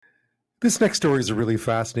This next story is a really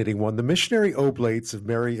fascinating one. The Missionary Oblates of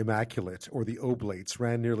Mary Immaculate, or the Oblates,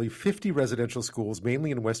 ran nearly 50 residential schools,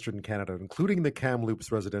 mainly in Western Canada, including the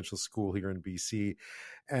Kamloops Residential School here in BC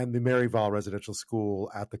and the Maryvale Residential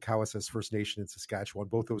School at the Cowessess First Nation in Saskatchewan.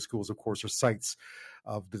 Both those schools, of course, are sites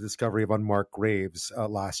of the discovery of unmarked graves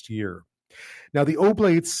last year. Now, the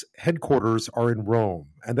Oblates' headquarters are in Rome,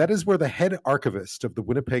 and that is where the head archivist of the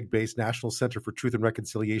Winnipeg-based National Center for Truth and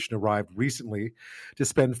Reconciliation arrived recently to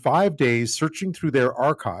spend 5 days searching through their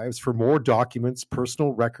archives for more documents,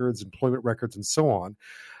 personal records, employment records, and so on,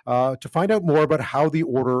 to find out more about how the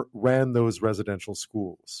order ran those residential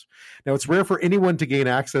schools. Now, it's rare for anyone to gain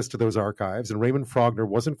access to those archives, and Raymond Frogner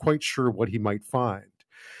wasn't quite sure what he might find.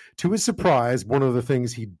 To his surprise, one of the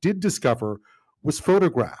things he did discover was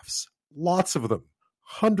photographs. Lots of them,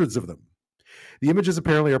 hundreds of them. The images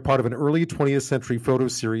apparently are part of an early 20th century photo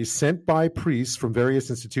series sent by priests from various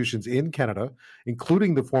institutions in Canada,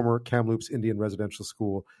 including the former Kamloops Indian Residential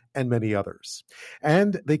School and many others.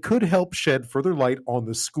 And they could help shed further light on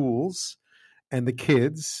the schools and the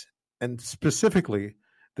kids, and specifically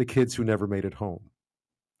the kids who never made it home.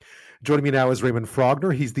 Joining me now is Raymond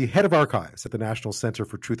Frogner. He's the head of archives at the National Center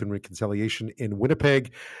for Truth and Reconciliation in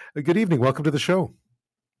Winnipeg. Good evening. Welcome to the show.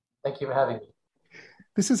 Thank you for having me.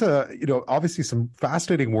 This is obviously some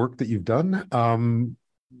fascinating work that you've done.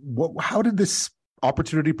 How did this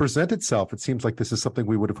opportunity present itself? It seems like this is something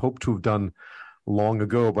we would have hoped to have done long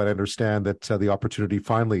ago, but I understand that the opportunity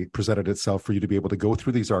finally presented itself for you to be able to go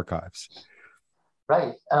through these archives.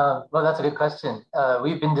 Right. Well, that's a good question.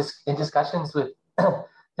 We've been in discussions with the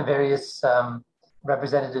various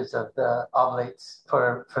representatives of the Oblates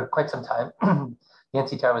for quite some time. The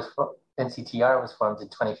NCTR was formed in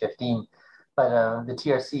 2015, but the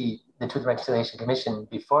TRC, the Truth and Reconciliation Commission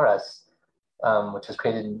before us, which was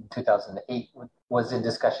created in 2008, was in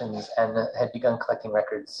discussions and had begun collecting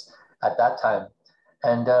records at that time.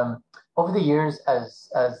 And over the years, as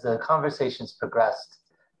the conversations progressed,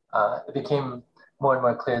 it became more and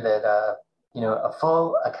more clear that a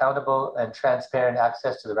full, accountable, and transparent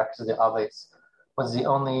access to the records of the Oblates was the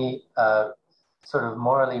only sort of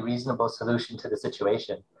morally reasonable solution to the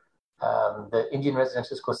situation. The Indian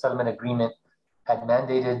Residential School Settlement Agreement had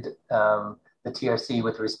mandated the TRC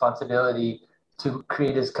with the responsibility to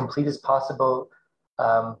create as complete as possible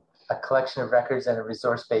a collection of records and a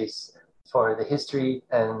resource base for the history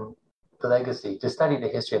and the legacy, to study the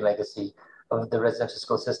history and legacy of the residential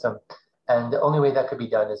school system. And the only way that could be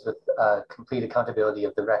done is with complete accountability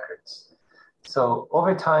of the records. So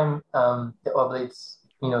over time, the Oblates,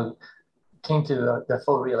 came to the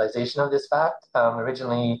full realization of this fact.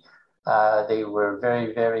 Originally, they were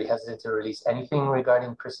very, very hesitant to release anything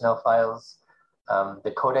regarding personnel files.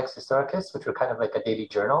 The Codex Historicus, which were kind of like a daily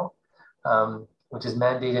journal, which is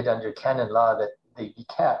mandated under canon law that they be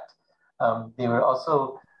kept. They were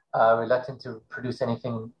also reluctant to produce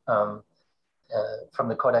anything from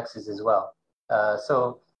the codexes as well.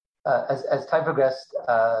 So as time progressed,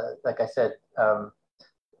 like I said,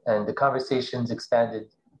 and the conversations expanded,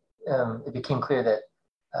 it became clear that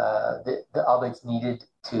the Oblates needed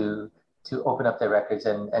to open up their records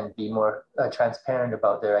and be more transparent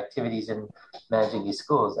about their activities in managing these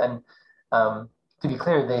schools. And to be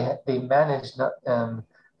clear, they managed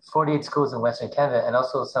 48 schools in Western Canada and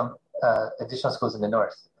also some additional schools in the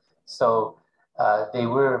north. So they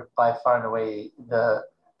were by far and away the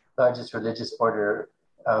largest religious order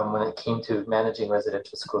when it came to managing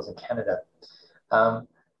residential schools in Canada.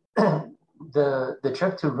 The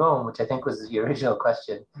trip to Rome, which I think was the original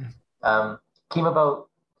question, came about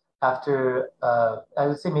after, I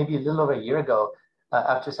would say maybe a little over a year ago,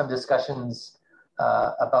 after some discussions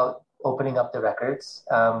about opening up the records.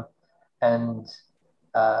 And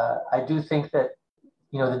I do think that,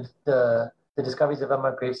 the discoveries of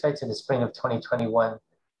unmarked grave sites in the spring of 2021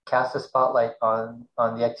 cast a spotlight on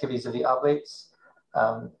the activities of the Oblates,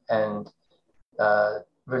 and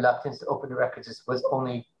reluctance to open the records was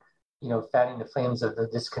only fanning the flames of the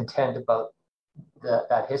discontent about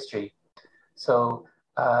that history. So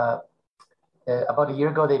about a year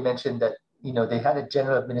ago, they mentioned that, they had a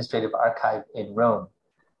general administrative archive in Rome.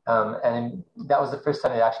 And that was the first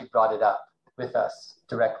time they actually brought it up with us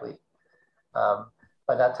directly.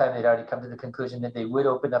 By that time, they'd already come to the conclusion that they would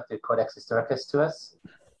open up the Codex Historicus to us,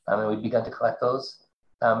 and we'd begun to collect those.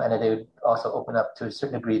 And that they would also open up to a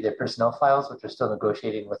certain degree their personnel files, which we're still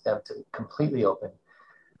negotiating with them to completely open.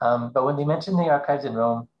 But when they mentioned the archives in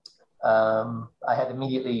Rome, I had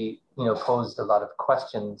immediately, posed a lot of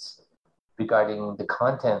questions regarding the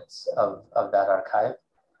contents of that archive,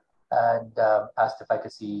 and asked if I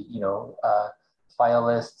could see, file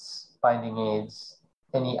lists, finding aids,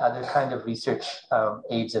 any other kind of research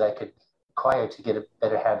aids that I could required to get a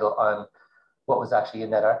better handle on what was actually in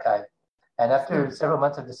that archive. And after several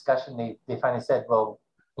months of discussion, they finally said, well,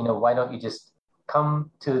 why don't you just come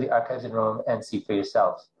to the archives in Rome and see for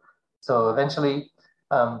yourself? So eventually,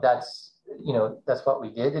 that's what we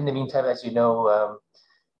did. In the meantime, as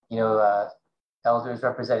elders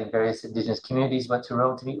representing various indigenous communities went to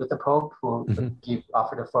Rome to meet with the Pope, who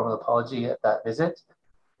offered a formal apology at that visit.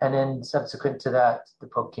 And then subsequent to that, the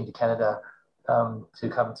Pope came to Canada to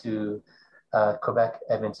come to Quebec,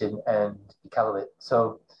 Edmonton, and Iqaluit.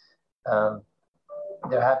 So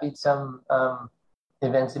there have been some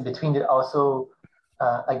events in between that also,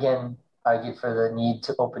 again, argued for the need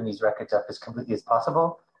to open these records up as completely as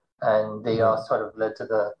possible. And they all sort of led to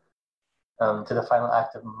the final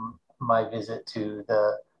act of my visit to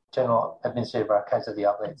the General Administrative Archives of the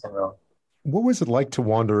Oblates in Rome. What was it like to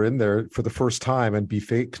wander in there for the first time and be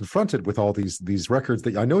confronted with all these records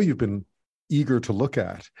that I know you've been eager to look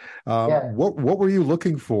at? What were you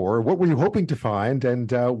looking for? What were you hoping to find?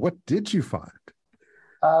 And what did you find?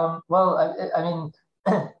 Well, I mean,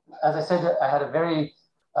 as I said, I had a very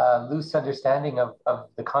loose understanding of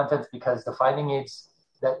the contents because the finding aids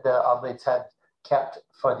that the Oblates had kept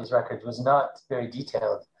for these records was not very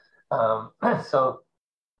detailed. So,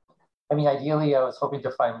 I mean, ideally, I was hoping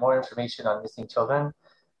to find more information on missing children.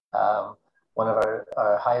 One of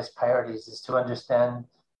our highest priorities is to understand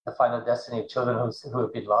the final destiny of children who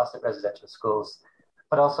have been lost at residential schools,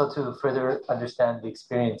 but also to further understand the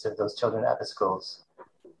experience of those children at the schools.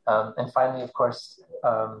 And finally, of course,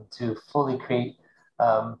 to fully create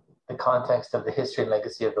the context of the history and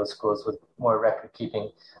legacy of those schools with more record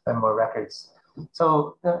keeping and more records.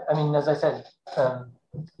 So, I mean, as I said,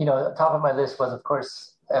 top of my list was, of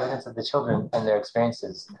course, evidence of the children and their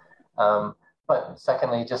experiences. But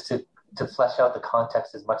secondly, just to flesh out the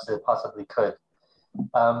context as much as it possibly could.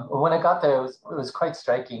 When I got there, it was quite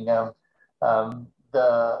striking. The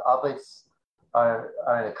Oblates are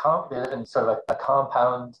they live in sort of a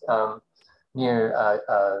compound near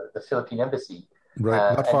the Philippine embassy.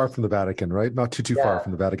 Right, not far from the Vatican, right? Not too far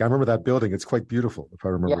from the Vatican. I remember that building. It's quite beautiful, if I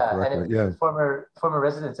remember correctly. And former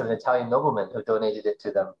residence of an Italian nobleman who donated it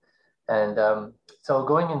to them. And so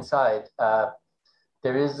going inside,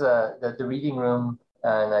 there is the reading room,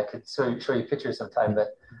 and I could show you pictures sometime,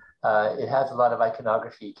 but it has a lot of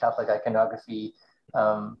iconography, Catholic iconography.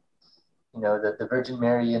 The Virgin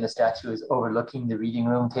Mary in the statue is overlooking the reading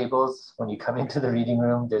room tables. When you come into the reading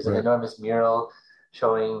room, there's an enormous mural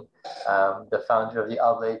showing the founder of the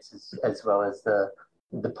Oblates as well as the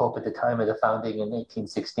Pope at the time of the founding in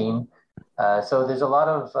 1816. So there's a lot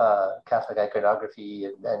of Catholic iconography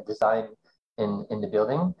and design in the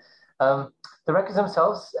building. The records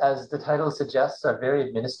themselves, as the title suggests, are very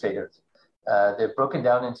administrative. They're broken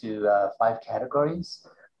down into 5 categories: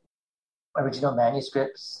 original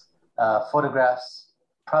manuscripts, photographs,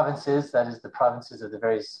 provinces, that is the provinces of the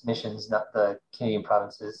various missions, not the Canadian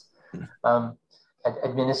provinces,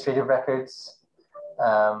 administrative records,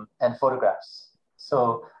 and photographs.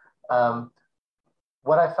 So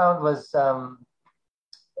what I found was, and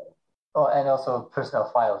also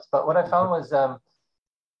personnel files, but what I found was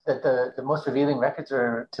that the most revealing records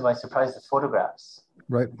are, to my surprise, the photographs.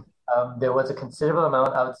 Right. There was a considerable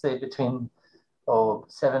amount, I would say between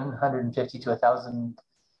 750 to 1,000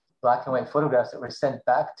 black and white photographs that were sent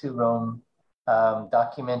back to Rome,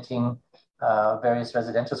 documenting various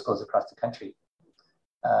residential schools across the country,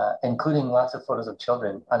 including lots of photos of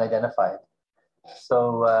children unidentified.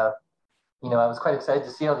 So, I was quite excited to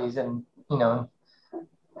see all these, and,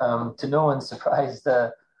 to no one's surprise,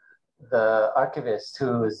 the archivist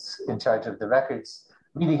who was in charge of the records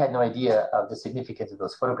really had no idea of the significance of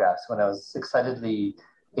those photographs. When I was excitedly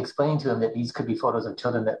explaining to him that these could be photos of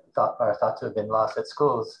children that are thought to have been lost at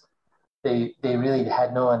schools, they really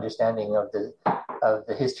had no understanding of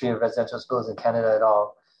the history of residential schools in Canada at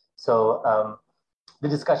all. So the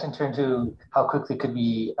discussion turned to how quickly could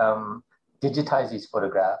we digitize these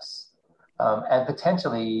photographs, and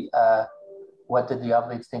potentially what did the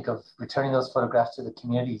Oblates think of returning those photographs to the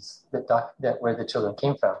communities that where the children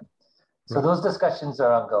came from. So those discussions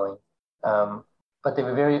are ongoing, but they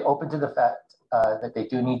were very open to the fact that they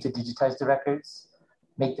do need to digitize the records,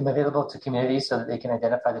 make them available to communities so that they can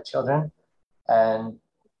identify the children. And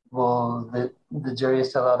the jury is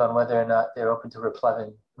still out on whether or not they're open to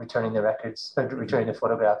returning the records, or returning the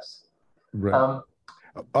photographs. Right.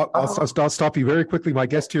 I'll stop you very quickly. My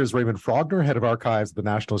guest here is Raymond Frogner, head of archives at the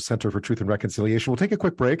National Center for Truth and Reconciliation. We'll take a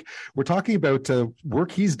quick break. We're talking about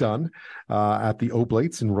work he's done at the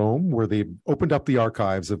Oblates in Rome, where they opened up the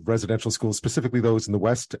archives of residential schools, specifically those in the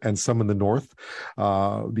West and some in the North.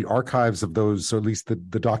 The archives of those, or at least the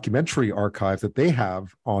documentary archives that they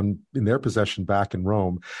have in their possession back in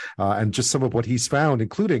Rome, and just some of what he's found,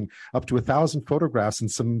 including up to 1,000 photographs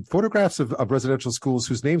and some photographs of residential schools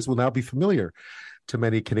whose names will now be familiar to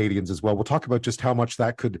many Canadians as well. We'll talk about just how much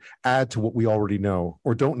that could add to what we already know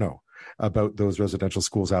or don't know about those residential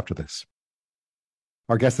schools after this.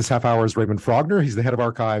 Our guest this half hour is Raymond Frogner. He's the head of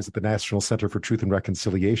archives at the National Center for Truth and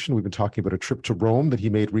Reconciliation. We've been talking about a trip to Rome that he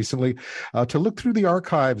made recently to look through the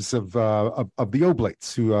archives of the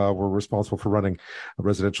Oblates, who were responsible for running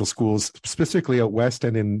residential schools, specifically out west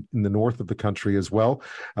and in the north of the country as well,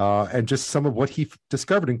 and just some of what he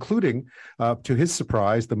discovered, including, to his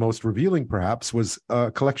surprise, the most revealing perhaps, was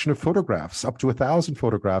a collection of photographs, up to 1,000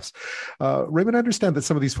 photographs. Raymond, I understand that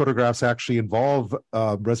some of these photographs actually involve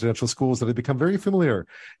residential schools that have become very familiar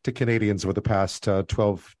to Canadians over the past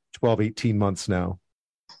 12, 18 months now.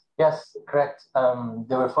 Yes, correct.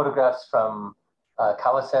 There were photographs from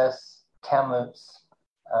Cowessess, Kamloops,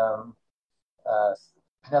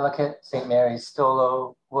 Penelakut, St. Mary's,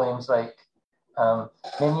 Stolo, Williams Lake,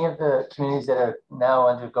 many of the communities that are now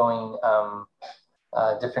undergoing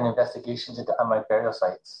different investigations into unmarked burial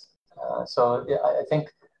sites. So I think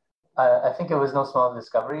it was no small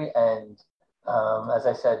discovery, and as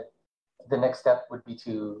I said, the next step would be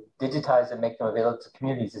to digitize and make them available to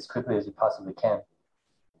communities as quickly as we possibly can.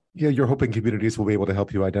 Yeah, you're hoping communities will be able to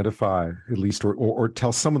help you identify at least, or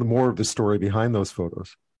tell some of the more of the story behind those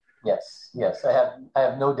photos. Yes, I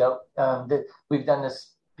have no doubt that we've done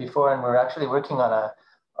this before, and we're actually working on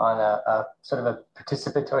a sort of a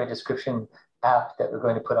participatory description app that we're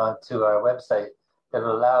going to put onto our website that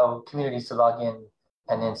will allow communities to log in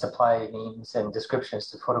and then supply names and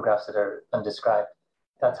descriptions to photographs that are undescribed.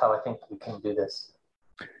 That's how I think we can do this.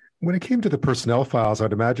 When it came to the personnel files,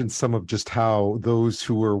 I'd imagine some of just how those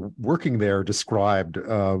who were working there described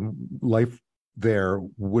life there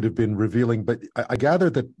would have been revealing. But I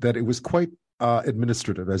gather that it was quite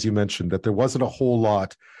administrative, as you mentioned, that there wasn't a whole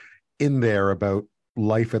lot in there about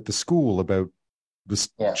life at the school, about the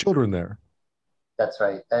children there. That's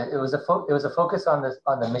right. It was a focus on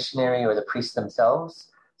the missionary or the priests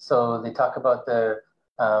themselves. So they talk about their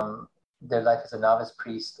life as a novice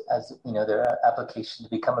priest, as their application to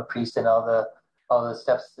become a priest, and all the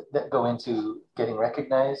steps that go into getting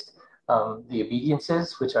recognized, the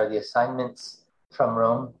obediences, which are the assignments from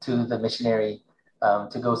Rome to the missionary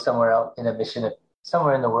to go somewhere out in a mission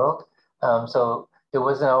somewhere in the world. So it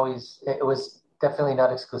was definitely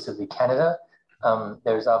not exclusively Canada.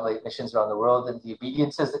 There's oblate missions around the world, and the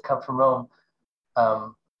obediences that come from Rome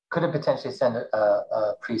could have potentially sent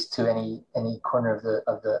a priest to any corner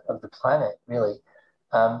of the planet, really.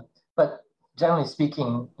 But generally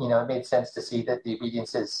speaking, it made sense to see that the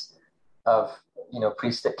obediences of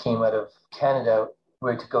priests that came out of Canada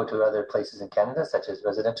were to go to other places in Canada, such as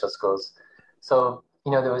residential schools. So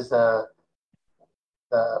there was the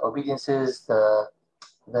obediences, the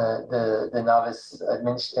novice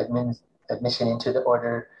admission into the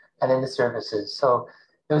order, and then the services. So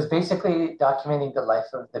it was basically documenting the life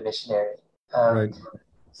of the missionary. Right.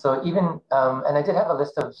 So even, and I did have a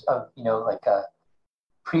list of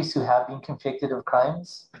priests who have been convicted of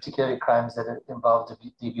crimes, particularly crimes that involved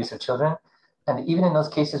the abuse of children. And even in those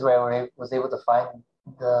cases where I was able to find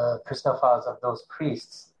the personnel files of those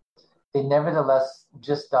priests, they nevertheless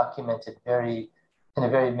just documented in a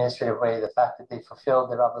very administrative way the fact that they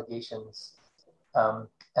fulfilled their obligations. And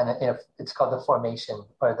it's called the formation,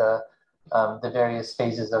 or the various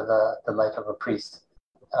phases of the life of a priest.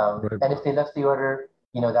 Right. And if they left the order,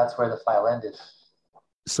 that's where the file ended.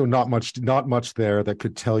 So not much there that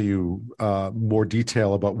could tell you more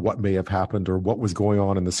detail about what may have happened or what was going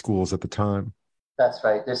on in the schools at the time. That's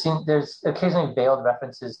right. There's occasionally veiled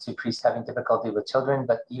references to priests having difficulty with children,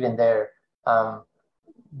 but even there,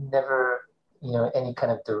 never any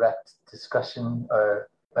kind of direct discussion or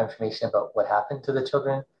information about what happened to the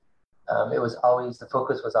children. The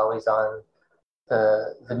focus was always on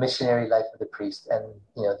the missionary life of the priest and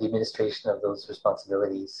the administration of those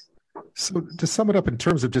responsibilities. So to sum it up, in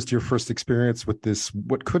terms of just your first experience with this,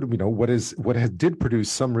 what did produce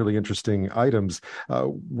some really interesting items,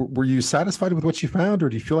 were you satisfied with what you found, or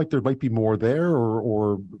do you feel like there might be more there,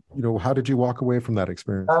 or how did you walk away from that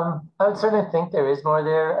experience? I would certainly think there is more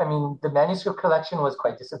there. I mean, the manuscript collection was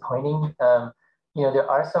quite disappointing. There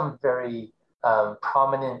are some very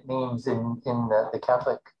prominent names in the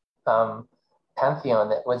Catholic pantheon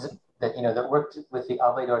that was that worked with the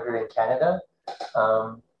Oblate Order in Canada.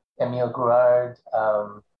 Emile Gourard,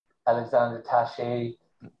 Alexandre Taché,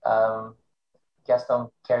 Gaston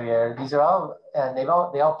Carrière. These are all, and they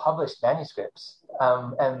all published manuscripts.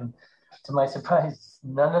 And to my surprise,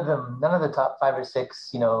 none of the top 5 or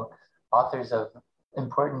 6, authors of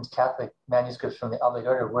important Catholic manuscripts from the Oblate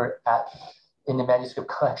Order were in the manuscript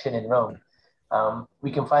collection in Rome.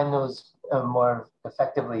 We can find those more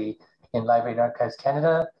effectively in Library and Archives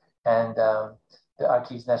Canada and the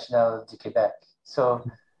Archives Nationales du Québec. So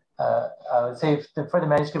I would say for the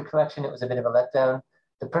manuscript collection, it was a bit of a letdown.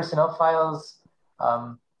 The personnel files,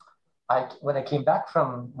 when I came back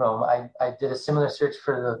from Rome, I did a similar search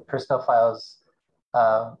for the personnel files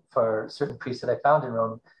for certain priests that I found in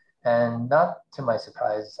Rome. And not to my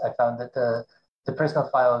surprise, I found that the personnel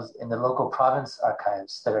files in the local province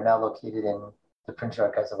archives that are now located in the Provincial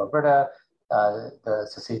Archives of Alberta, the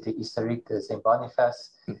Société Historique de Saint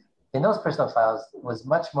Boniface, in those personnel files was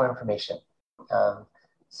much more information.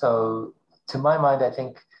 So to my mind, I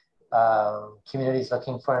think communities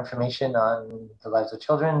looking for information on the lives of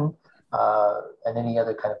children and any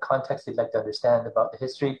other kind of context they'd like to understand about the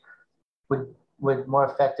history would more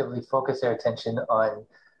effectively focus their attention on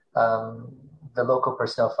the local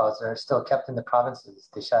personnel files that are still kept in the provinces,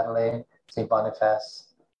 Deschâtelet, St.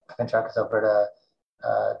 Boniface, Provincial Archives of Alberta,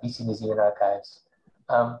 BC New Zealand Archives.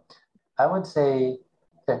 I would say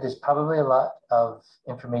that there's probably a lot of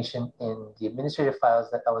information in the administrative files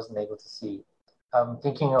that I wasn't able to see. I'm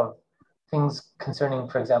thinking of things concerning,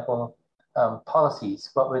 for example, policies.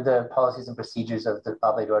 What were the policies and procedures of the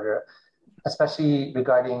Oblate Order, especially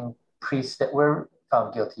regarding priests that were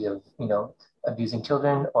found guilty of, abusing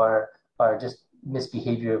children or just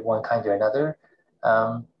misbehavior of one kind or another?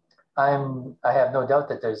 I have no doubt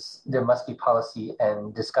that there must be policy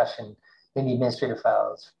and discussion in the administrative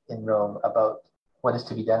files in Rome about what is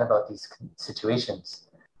to be done about these situations.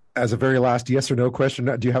 As a very last yes or no question,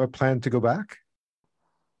 do you have a plan to go back?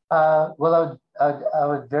 Well, I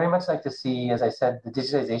would very much like to see, as I said, the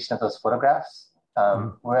digitization of those photographs.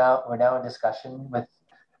 We're now in discussion with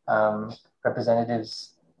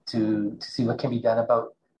representatives to see what can be done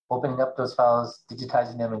about opening up those files,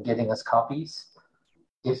 digitizing them, and getting us copies.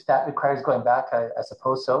 If that requires going back, I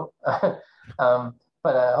suppose so.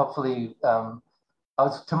 But hopefully,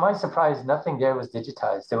 to my surprise, nothing there was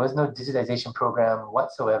digitized. There was no digitization program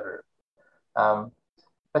whatsoever.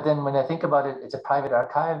 But then when I think about it, it's a private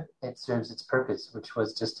archive. It serves its purpose, which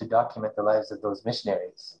was just to document the lives of those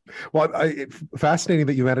missionaries. Well, fascinating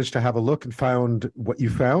that you managed to have a look and found what you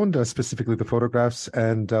found, specifically the photographs,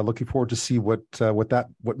 and looking forward to see what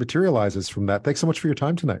materializes from that. Thanks so much for your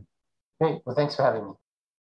time tonight. Great. Well, thanks for having me.